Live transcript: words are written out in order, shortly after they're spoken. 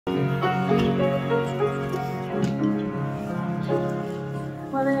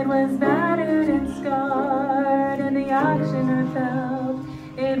was battered and scarred, and the auctioneer felt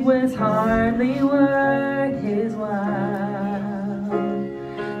it was hardly worth his while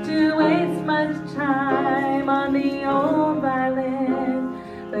to waste much time on the old violin,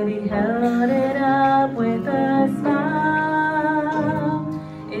 but he held it up with a smile.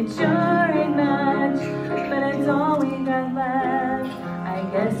 It sure ain't much, but it's all we got left. I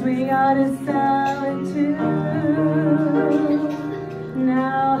guess we ought to sell it too.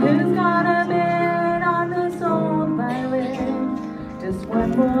 Now who's got a bid on this old violin? Just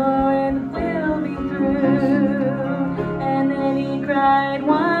one more and we'll be through. And then he cried,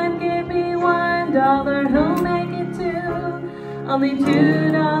 "One, give me $1, who'll make it two? Only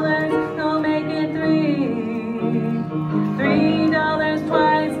 $2, who'll make it three? $3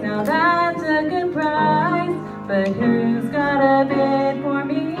 twice, now that's a good price. But who's got a bid for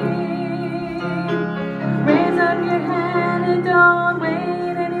me? Raise up your hand and don't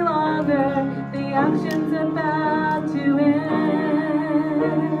wait any longer. The auction's about to end.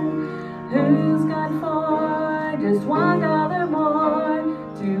 Who's got four, just $1 more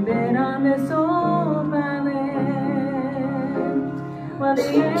to bid on this old violin?" Well, the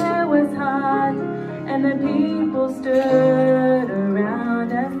air was hot and the people stood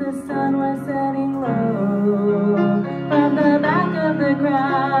around as the sun was setting low. From the back of the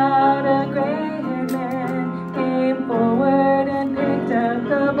crowd, a gray-haired man came forward and picked up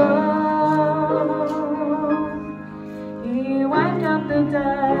the bow. He wiped up the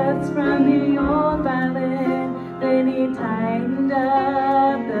dust from the old violin, then he tightened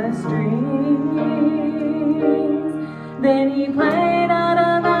up the strings. Then he played out a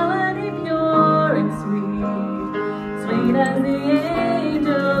melody pure and sweet, sweet as the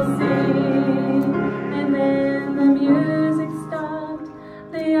angels sing. And then the music stopped.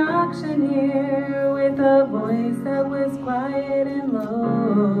 The auctioneer, with a voice that was quiet and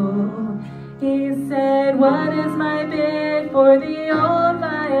low, he said, "What is my bid for the old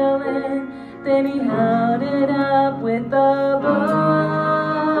violin?" Then he held it up with a bow.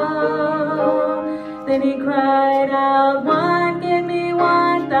 Then he cried out, "One, give me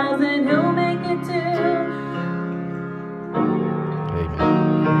 1,000, who'll make it two?"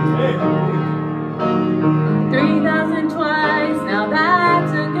 Amen. 3,000 twice, now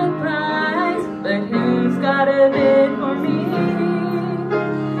that's a good price. But who's got a bid for me?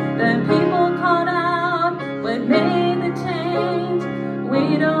 The people called out, "What made the change? We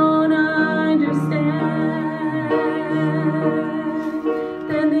don't understand."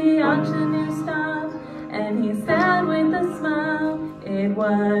 Then the auctioneer stopped and he said with a smile, "It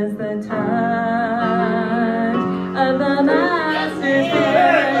was the touch of the master's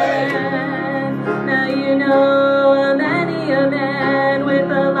hand." Now you know many a man with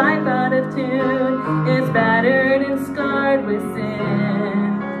a life out of tune is battered and scarred with sin,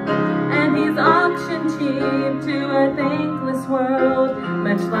 and he's auctioned cheap to a thankless world,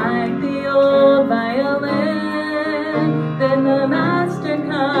 much like the old violin. Then the master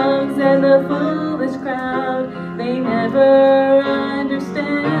comes and the foolish crowd, they never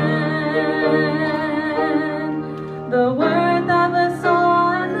understand the worth of a soul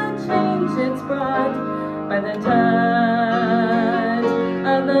and the change it's brought by the touch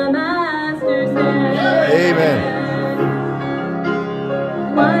of the master's hand. Amen.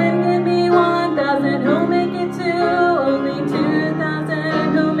 One, give me 1,000, who'll make it two? Only 2,000,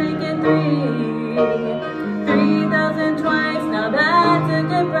 who'll make it three? 3,000 twice, now that's a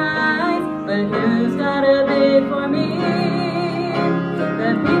good price. But who's got a bid for me?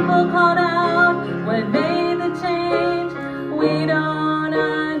 The people called out, "What made the change? We don't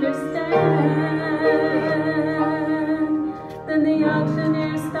understand." Then the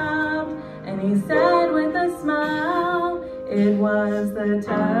auctioneer stopped and he said with a smile, "It was the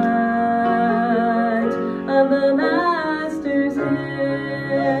touch of the master."